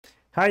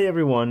Hi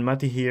everyone,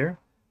 Mati here.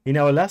 In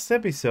our last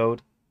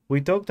episode, we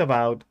talked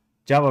about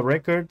Java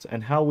records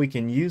and how we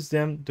can use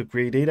them to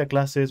create data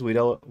classes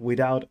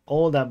without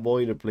all that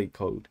boilerplate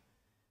code.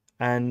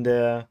 And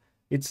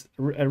it's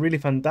a really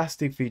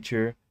fantastic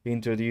feature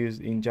introduced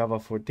in Java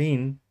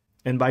 14.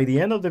 And by the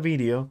end of the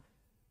video,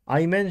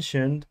 I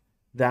mentioned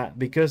that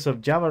because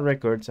of Java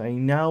records, I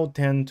now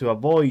tend to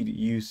avoid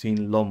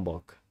using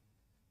Lombok.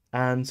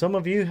 And some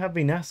of you have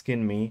been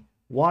asking me,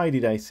 why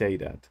did I say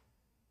that?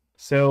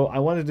 So I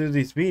want to do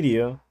this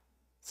video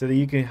so that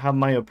you can have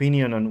my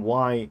opinion on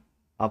why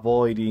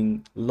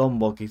avoiding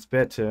Lombok is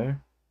better.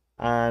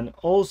 And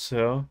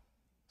also,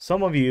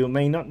 some of you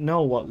may not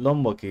know what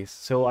Lombok is.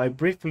 So I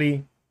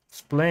briefly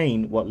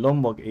explain what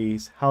Lombok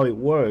is, how it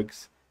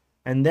works,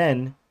 and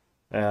then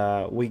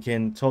we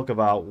can talk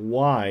about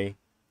why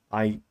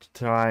I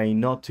try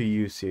not to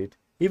use it,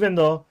 even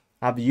though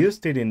I've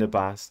used it in the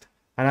past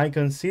and I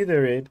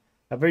consider it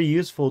a very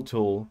useful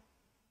tool.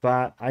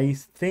 But I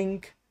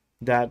think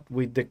that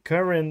with the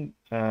current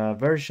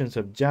versions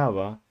of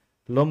Java,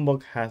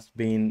 Lombok has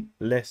been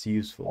less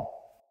useful.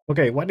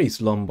 Okay, what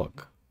is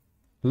Lombok?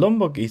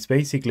 Lombok is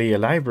basically a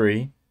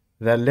library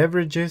that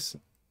leverages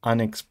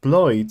and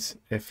exploits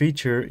a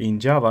feature in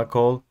Java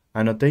called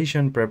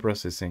annotation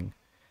preprocessing.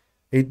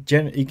 It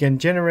can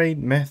generate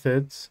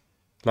methods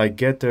like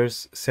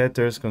getters,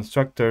 setters,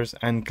 constructors,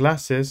 and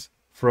classes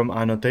from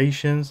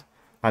annotations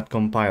at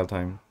compile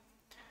time.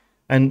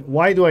 And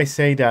why do I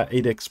say that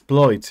it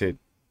exploits it?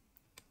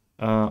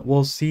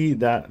 We'll see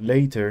that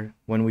later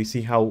when we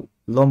see how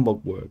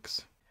Lombok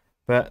works.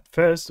 But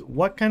first,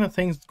 what kind of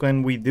things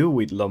can we do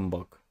with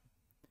Lombok?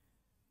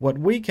 What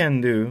we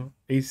can do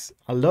is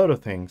a lot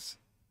of things.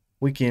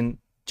 We can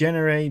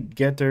generate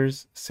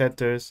getters,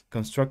 setters,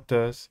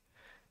 constructors.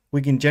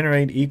 We can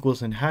generate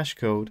equals and hash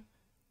code.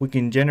 We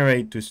can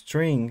generate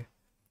toString.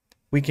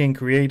 We can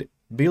create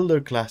builder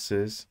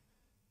classes.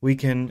 We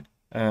can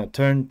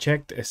turn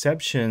checked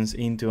exceptions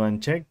into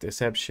unchecked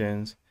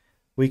exceptions.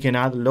 We can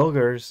add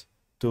loggers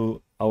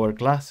to our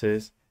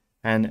classes,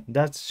 and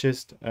that's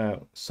just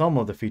some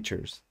of the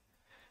features.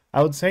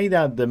 I would say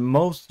that the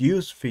most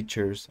used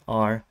features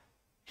are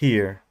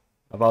here,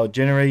 about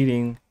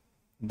generating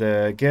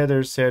the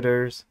getters,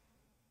 setters,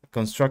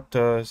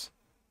 constructors,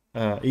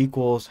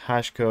 equals,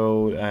 hash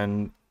code,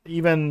 and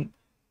even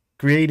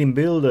creating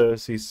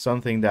builders is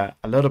something that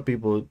a lot of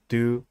people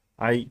do.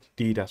 I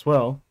did as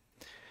well.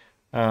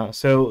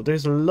 So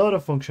there's a lot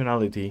of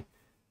functionality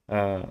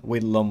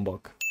with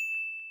Lombok.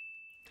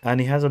 And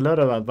it has a lot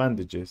of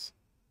advantages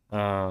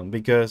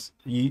because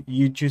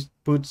you just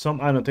put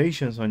some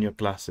annotations on your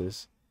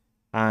classes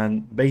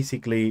and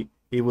basically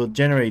it will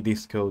generate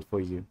this code for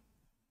you.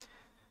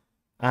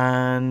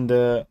 And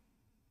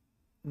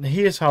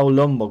here's how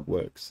Lombok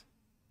works.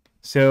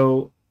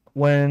 So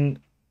when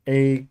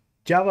a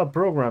Java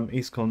program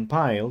is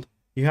compiled,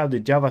 you have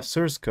the Java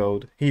source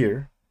code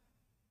here.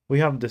 We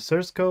have the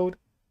source code,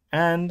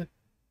 and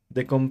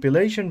the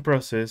compilation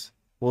process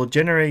will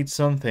generate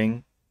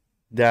something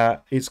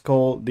that is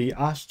called the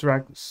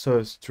abstract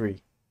source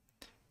tree,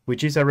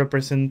 which is a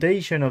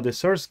representation of the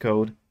source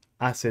code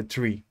as a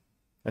tree,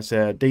 as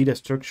a data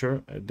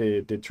structure,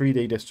 the tree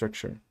data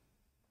structure.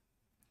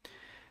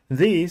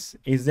 This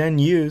is then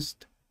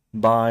used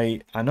by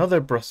another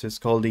process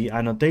called the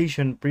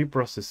annotation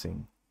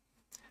preprocessing.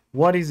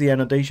 What is the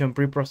annotation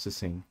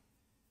preprocessing?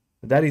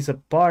 That is a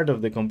part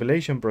of the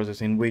compilation process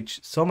in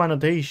which some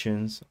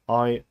annotations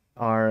are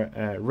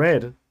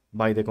read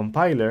by the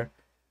compiler,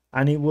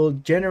 and it will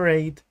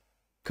generate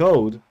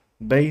code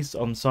based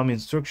on some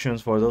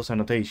instructions for those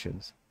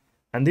annotations.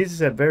 And this is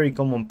a very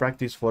common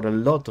practice for a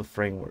lot of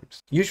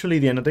frameworks. Usually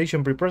the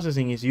annotation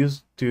preprocessing is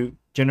used to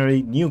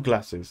generate new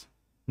classes,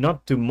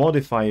 not to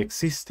modify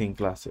existing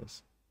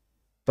classes.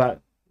 But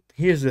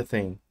here's the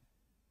thing,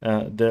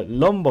 the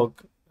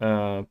Lombok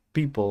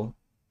people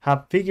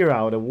have figured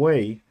out a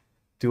way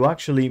to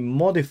actually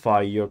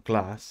modify your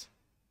class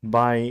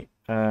by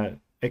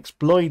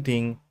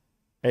exploiting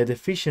a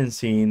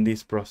deficiency in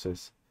this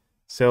process.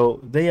 So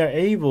they are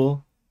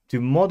able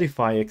to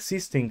modify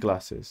existing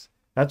classes.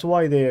 That's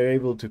why they are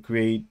able to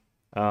create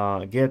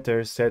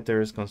getters,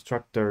 setters,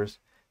 constructors.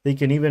 They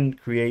can even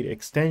create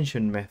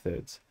extension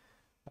methods.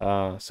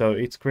 So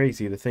it's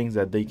crazy the things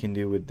that they can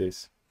do with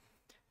this.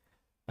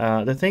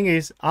 The thing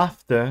is,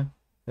 after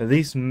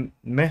these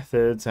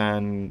methods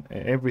and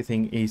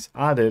everything is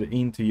added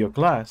into your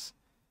class,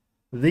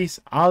 this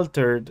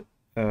altered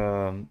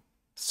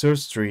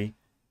source tree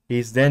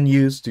is then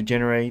used to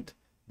generate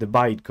the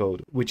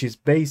bytecode, which is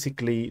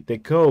basically the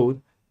code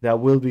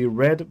that will be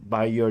read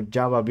by your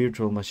Java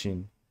virtual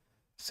machine.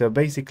 So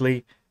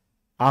basically,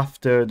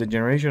 after the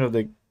generation of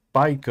the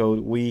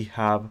bytecode, we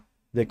have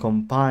the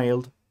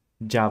compiled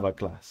Java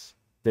class,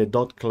 the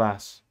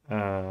 .class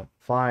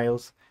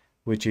files,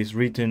 which is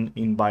written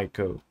in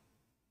bytecode.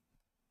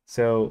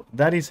 So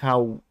that is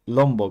how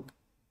Lombok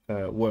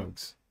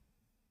works.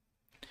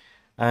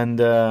 And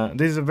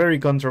this is a very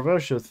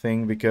controversial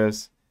thing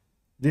because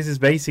this is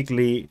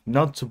basically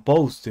not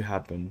supposed to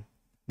happen.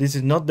 This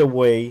is not the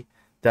way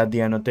that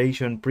the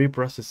annotation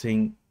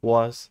pre-processing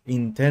was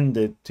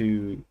intended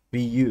to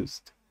be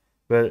used,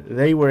 but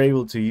they were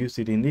able to use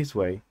it in this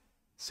way.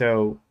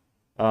 So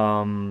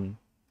I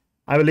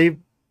believe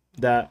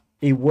that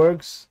it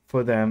works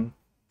for them,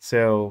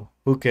 so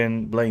who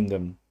can blame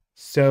them?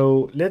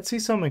 So let's see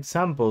some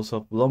examples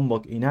of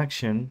Lombok in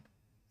action,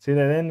 so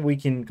that then we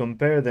can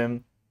compare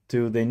them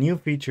to the new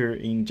feature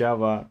in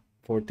Java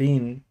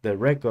 14, the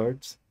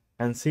records,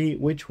 and see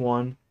which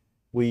one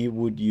we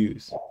would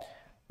use.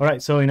 All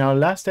right, so in our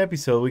last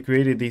episode, we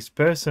created this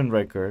person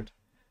record,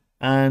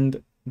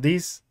 and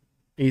this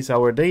is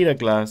our data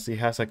class. It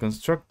has a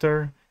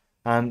constructor,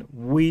 and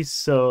we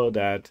saw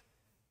that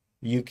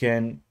you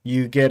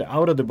get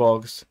out of the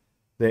box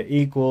the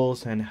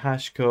equals and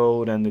hash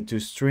code and the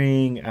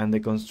toString and the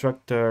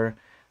constructor,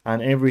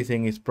 and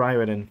everything is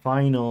private and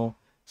final.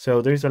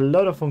 So there's a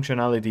lot of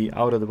functionality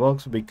out of the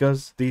box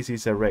because this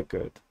is a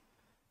record.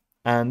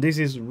 And this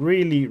is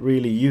really,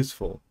 really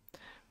useful.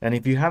 And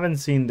if you haven't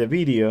seen the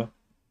video,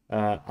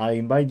 I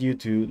invite you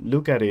to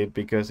look at it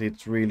because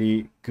it's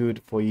really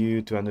good for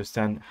you to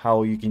understand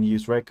how you can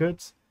use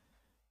records.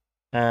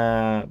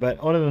 But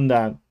other than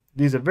that,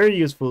 this is a very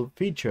useful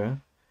feature.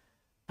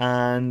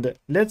 And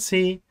let's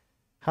see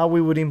how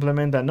we would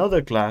implement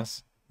another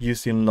class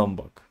using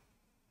Lombok.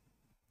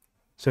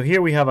 So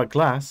here we have a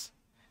class,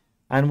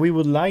 and we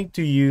would like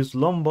to use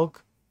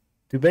Lombok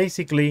to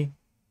basically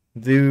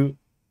do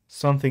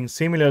something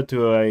similar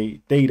to a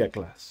data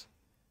class.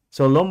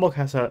 So Lombok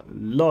has a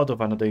lot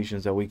of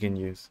annotations that we can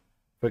use.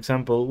 For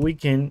example, we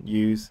can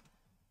use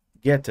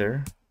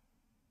getter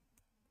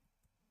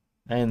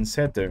and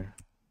setter.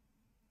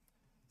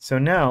 So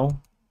now,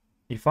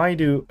 if I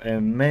do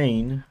a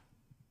main,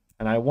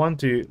 and I want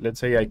to, let's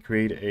say I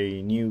create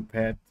a new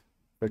pet,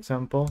 for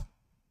example,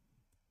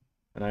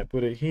 and I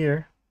put it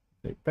here,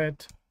 the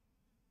pet,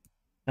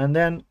 and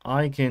then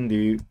I can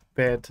do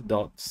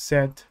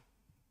pet.set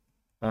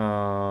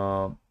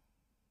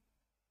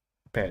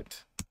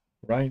pet,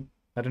 right?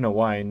 I don't know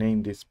why I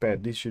named this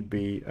pet. This should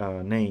be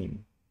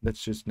name.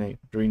 Let's just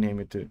rename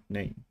it to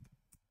name.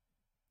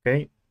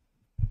 Okay.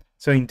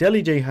 So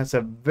IntelliJ has a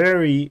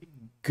very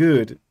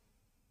good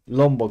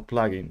Lombok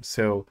plugin.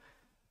 So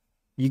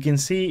you can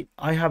see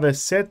I have a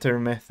setter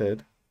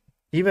method,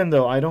 even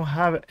though I don't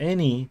have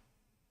any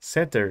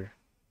setter.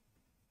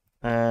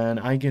 And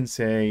I can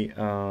say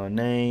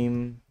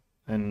name,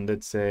 and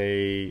let's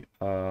say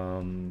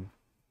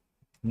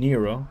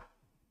Nero.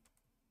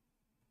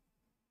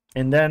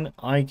 And then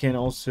I can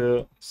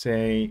also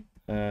say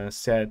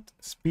set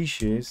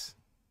species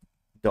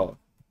dog,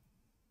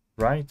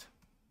 right?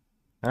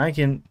 And I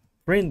can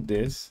print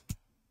this.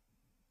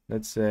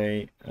 Let's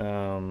say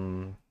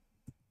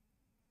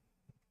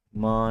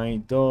my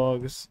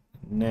dog's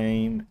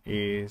name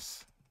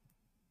is,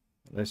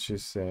 let's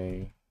just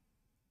say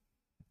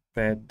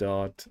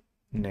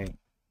pet.name.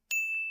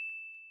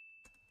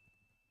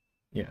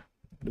 Yeah,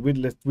 we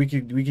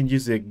can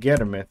use the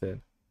getter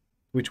method,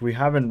 which we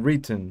haven't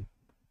written.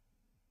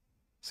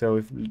 So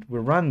if we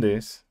run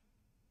this,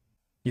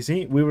 you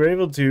see we were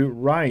able to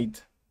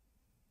write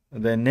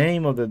the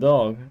name of the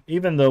dog,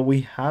 even though we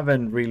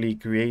haven't really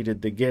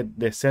created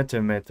the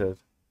setter method,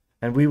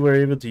 and we were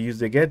able to use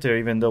the getter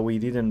even though we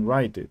didn't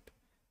write it.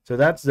 So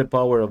that's the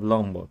power of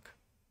Lombok.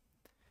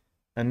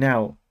 And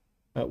now,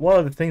 what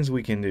are the things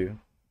we can do?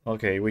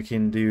 Okay, we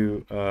can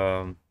do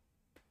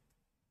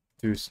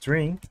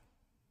toString.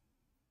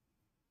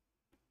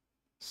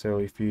 So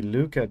if you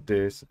look at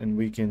this, and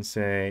we can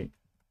say,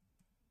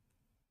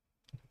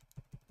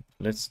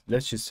 let's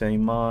just say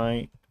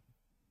my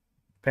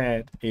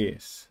pet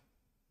is,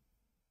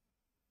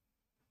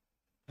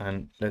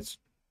 and let's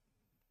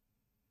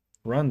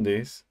run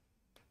this.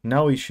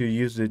 Now we should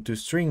use the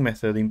toString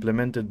method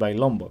implemented by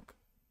Lombok.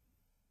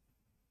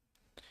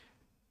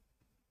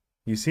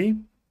 You see,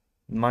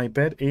 my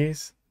pet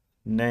is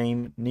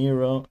name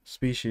Nero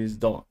species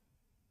dog.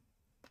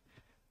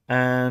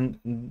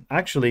 And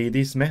actually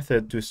this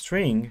method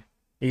toString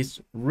is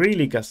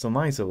really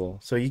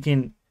customizable. So you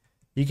can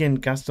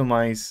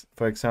customize,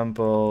 for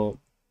example,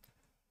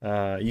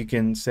 you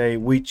can say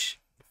which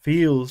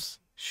fields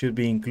should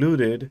be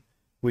included,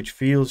 which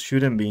fields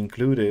shouldn't be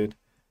included,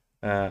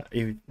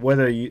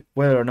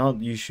 whether or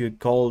not you should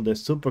call the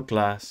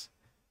superclass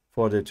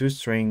for the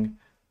toString.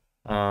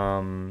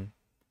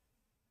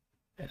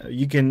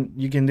 You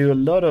can do a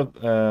lot of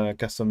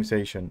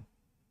customization.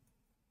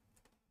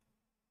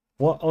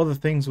 What other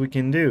things we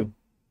can do?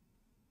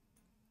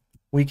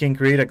 We can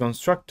create a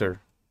constructor.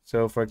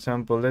 So for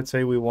example, let's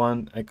say we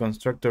want a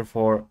constructor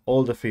for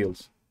all the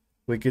fields.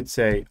 We could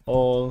say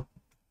all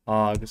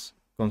args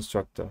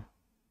constructor.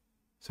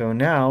 So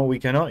now we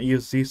cannot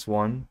use this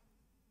one.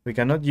 We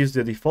cannot use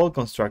the default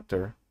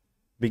constructor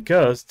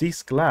because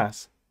this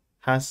class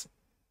has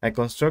a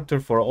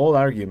constructor for all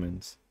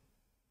arguments.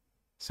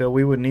 So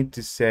we would need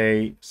to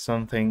say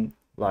something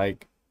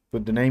like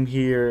put the name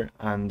here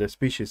and the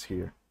species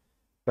here.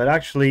 But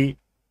actually,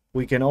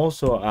 we can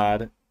also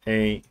add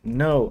a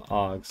no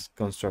args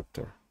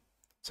constructor.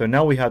 So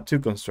now we have two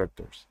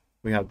constructors.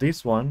 We have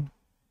this one,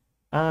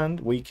 and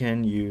we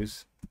can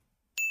use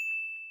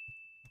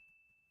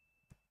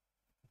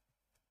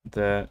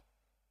the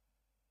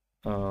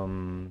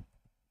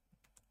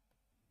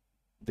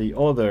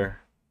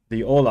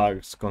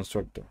OLARS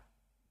constructor.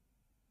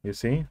 You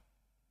see?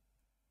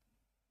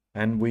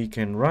 And we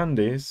can run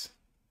this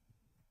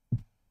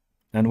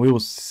and we will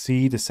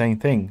see the same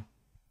thing.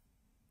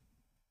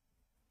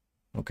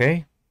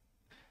 Okay?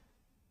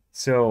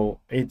 So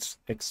it's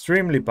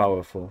extremely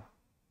powerful.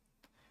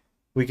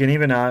 We can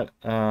even add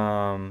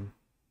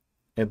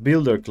a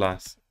builder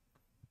class.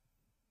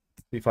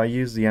 If I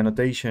use the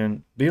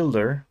annotation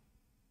builder,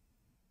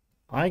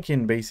 I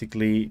can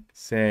basically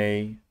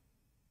say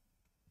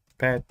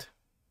pet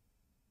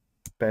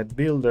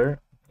builder,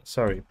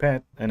 sorry,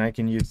 pet, and I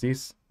can use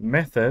this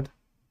method,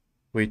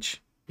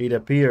 which it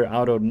appear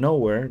out of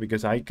nowhere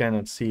because I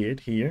cannot see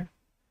it here.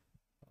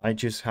 I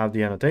just have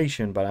the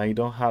annotation, but I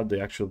don't have the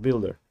actual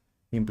builder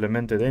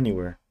implemented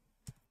anywhere.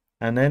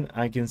 And then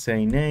I can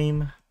say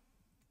name,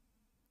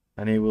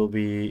 and it will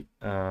be,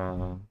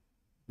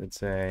 let's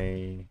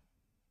say,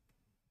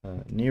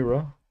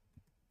 Nero.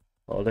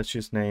 Or let's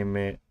just name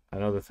it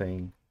another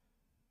thing.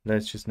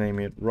 Let's just name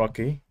it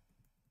Rocky.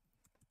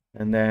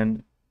 And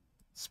then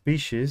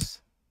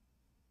species,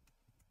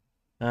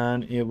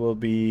 and it will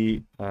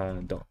be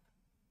dog.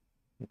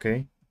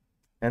 Okay,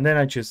 and then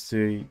I just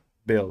say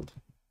build.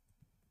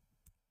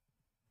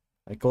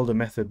 I call the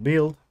method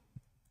build.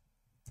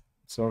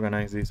 Let's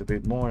organize this a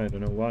bit more. I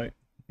don't know why.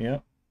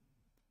 Yeah.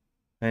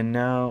 And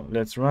now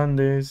let's run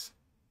this.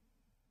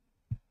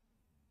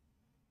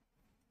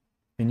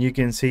 And you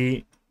can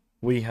see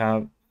we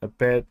have a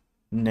pet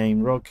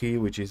named Rocky,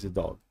 which is a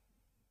dog.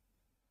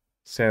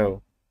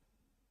 So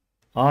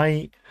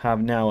I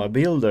have now a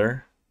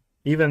builder,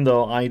 even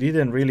though I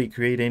didn't really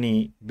create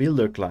any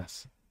builder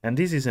class. And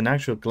this is an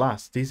actual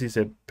class. This is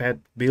a pet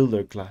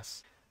builder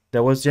class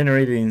that was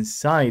generated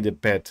inside the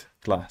pet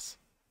class.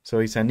 So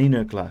it's an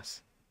inner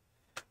class.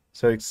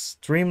 So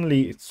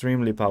extremely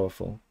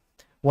powerful.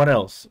 What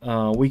else?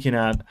 We can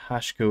add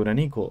hash code and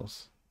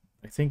equals.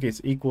 I think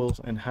it's equals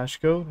and hash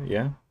code.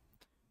 Yeah.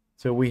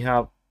 So we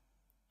have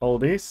all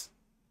this.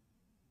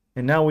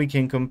 And now we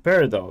can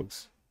compare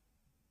dogs.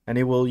 And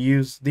it will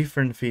use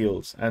different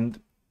fields. And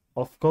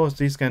of course,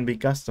 this can be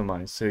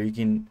customized. So you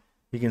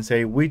can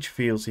say which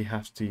fields you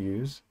have to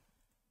use.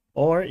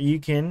 Or you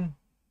can,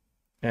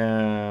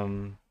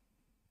 and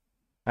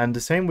the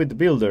same with the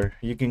builder.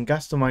 You can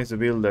customize the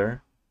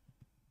builder,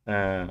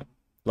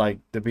 like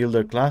the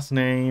builder class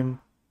name,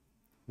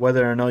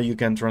 whether or not you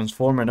can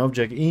transform an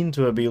object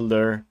into a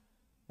builder,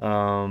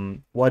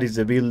 what is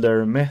the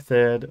builder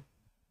method,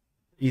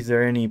 is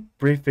there any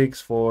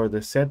prefix for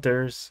the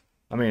setters.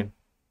 I mean,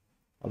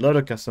 a lot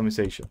of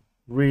customization.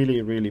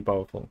 Really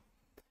powerful.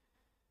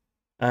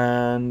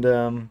 And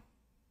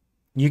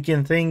you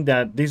can think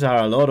that these are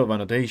a lot of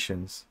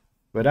annotations,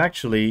 but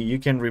actually you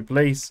can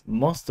replace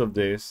most of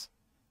this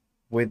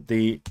with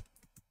the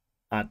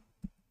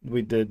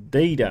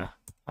data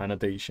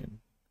annotation.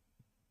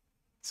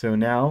 So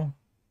now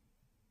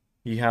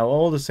you have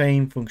all the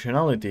same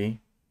functionality,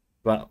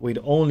 but with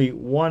only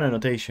one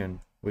annotation,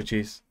 which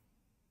is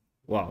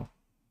wow.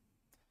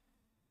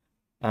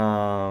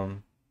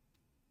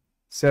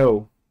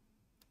 So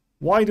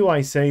why do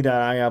I say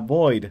that I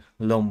avoid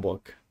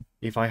Lombok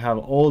if I have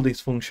all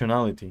this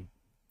functionality?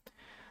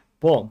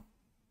 Well,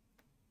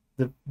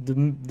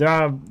 there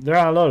are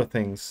a lot of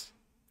things.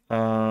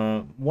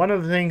 One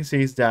of the things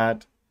is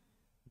that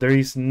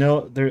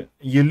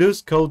you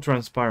lose code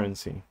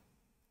transparency.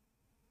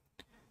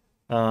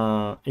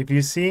 If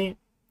you see,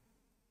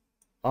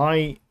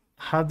 I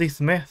have this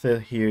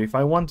method here. If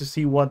I want to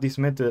see what this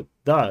method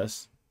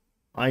does,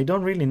 I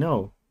don't really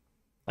know.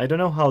 I don't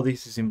know how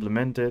this is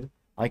implemented.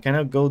 I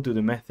cannot go to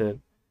the method.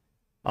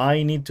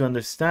 I need to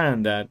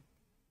understand that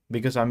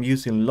because I'm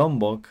using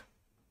Lombok,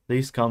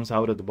 this comes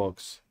out of the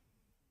box.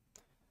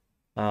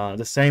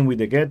 The same with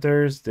the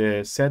getters,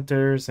 the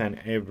setters, and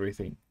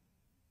everything.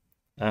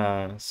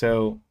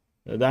 So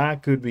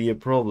that could be a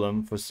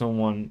problem for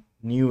someone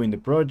new in the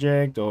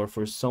project or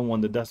for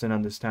someone that doesn't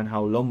understand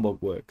how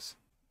Lombok works.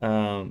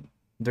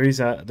 There is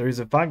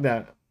a fact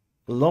that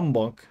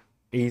Lombok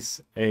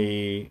is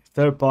a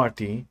third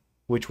party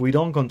which we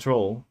don't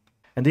control,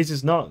 and this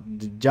is not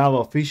the Java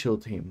official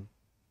team.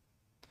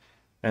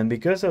 And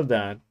because of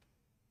that,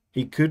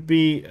 it could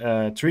be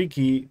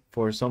tricky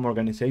for some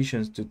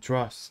organizations to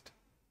trust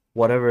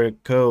whatever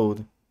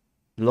code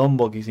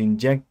Lombok is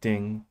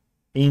injecting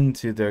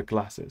into their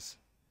classes.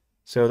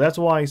 So that's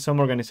why some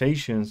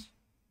organizations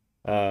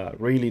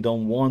really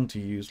don't want to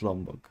use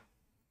Lombok.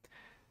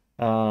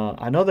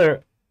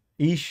 Another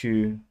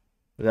issue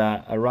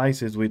that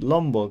arises with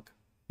Lombok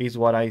is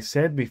what I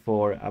said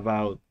before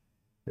about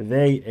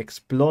they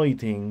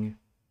exploiting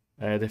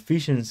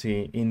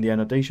deficiency in the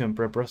annotation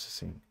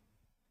preprocessing.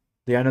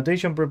 The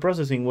annotation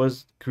preprocessing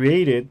was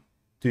created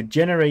to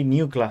generate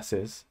new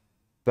classes,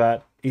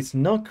 but it's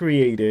not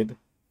created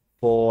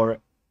for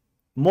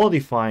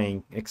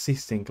modifying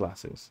existing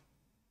classes.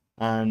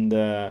 And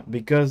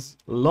because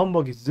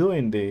Lombok is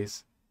doing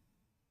this,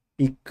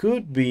 it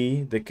could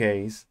be the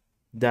case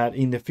that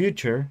in the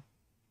future,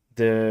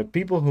 the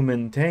people who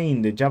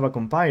maintain the Java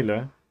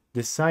compiler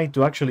decide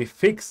to actually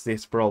fix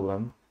this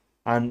problem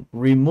and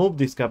remove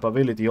this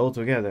capability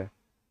altogether.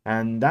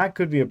 And that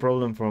could be a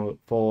problem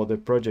for the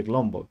project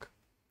Lombok.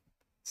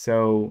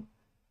 So,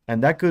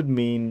 and that could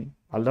mean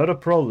a lot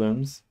of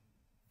problems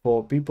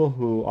for people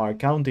who are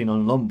counting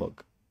on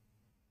Lombok.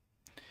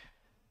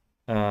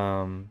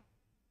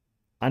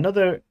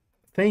 Another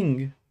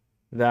thing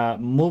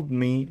that moved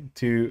me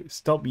to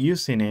stop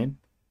using it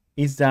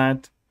is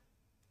that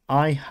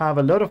I have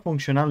a lot of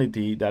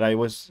functionality that I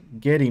was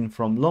getting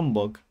from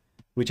Lombok,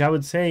 which I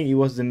would say it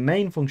was the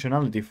main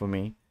functionality for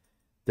me,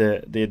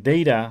 the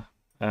data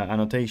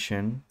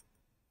annotation,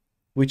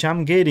 which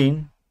I'm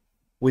getting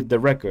with the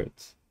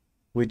records,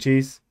 which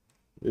is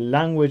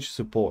language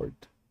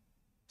support.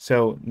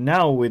 So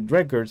now with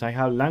records, I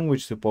have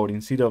language support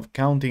instead of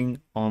counting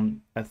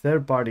on a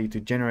third party to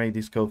generate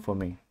this code for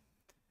me.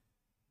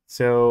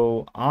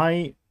 So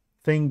I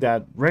think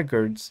that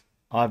records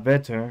are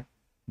better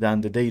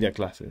than the data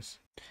classes.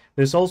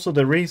 There's also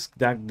the risk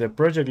that the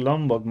project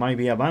Lombok might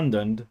be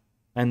abandoned,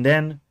 and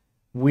then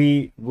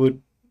we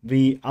would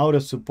be out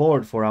of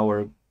support for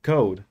our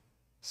code.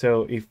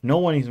 So if no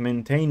one is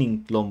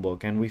maintaining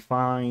Lombok and we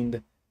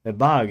find a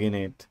bug in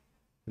it,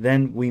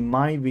 then we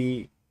might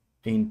be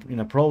in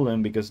a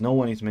problem because no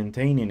one is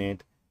maintaining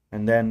it,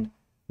 and then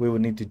we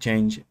would need to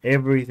change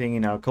everything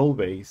in our code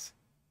base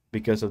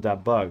because of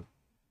that bug.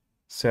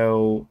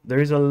 So there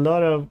is a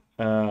lot of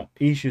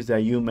issues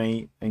that you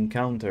may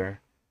encounter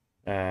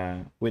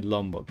with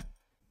Lombok.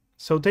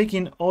 So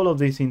taking all of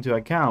this into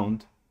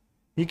account,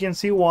 you can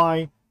see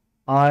why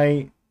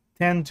I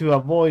tend to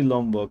avoid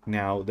Lombok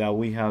now that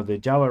we have the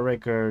Java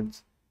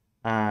records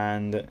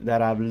and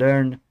that I've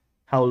learned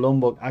how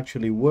Lombok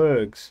actually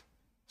works.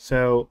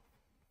 So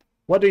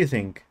what do you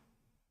think?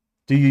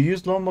 Do you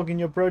use Lombok in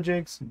your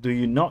projects? Do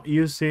you not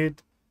use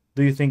it?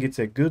 Do you think it's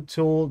a good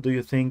tool? Do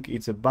you think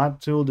it's a bad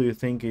tool? Do you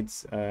think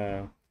it's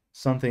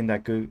something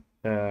that could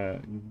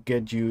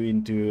get you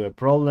into a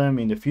problem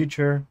in the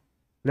future?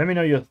 Let me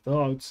know your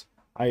thoughts.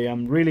 I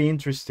am really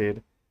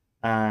interested,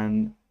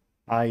 and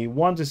I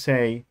want to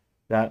say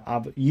that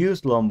I've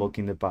used Lombok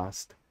in the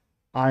past.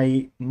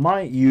 I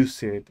might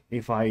use it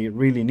if I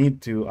really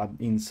need to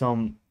in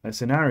some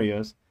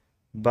scenarios,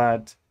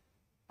 but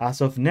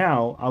as of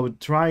now, I would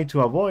try to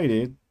avoid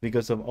it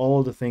because of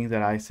all the things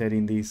that I said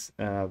in this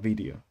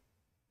video.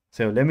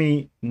 So let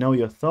me know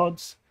your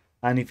thoughts,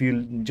 and if you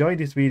enjoyed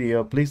this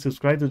video, please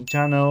subscribe to the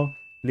channel,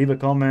 leave a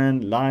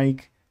comment,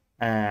 like,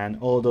 and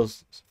all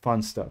those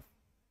fun stuff.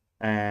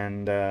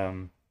 And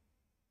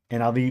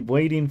I'll be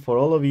waiting for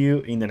all of you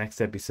in the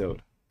next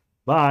episode.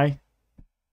 Bye!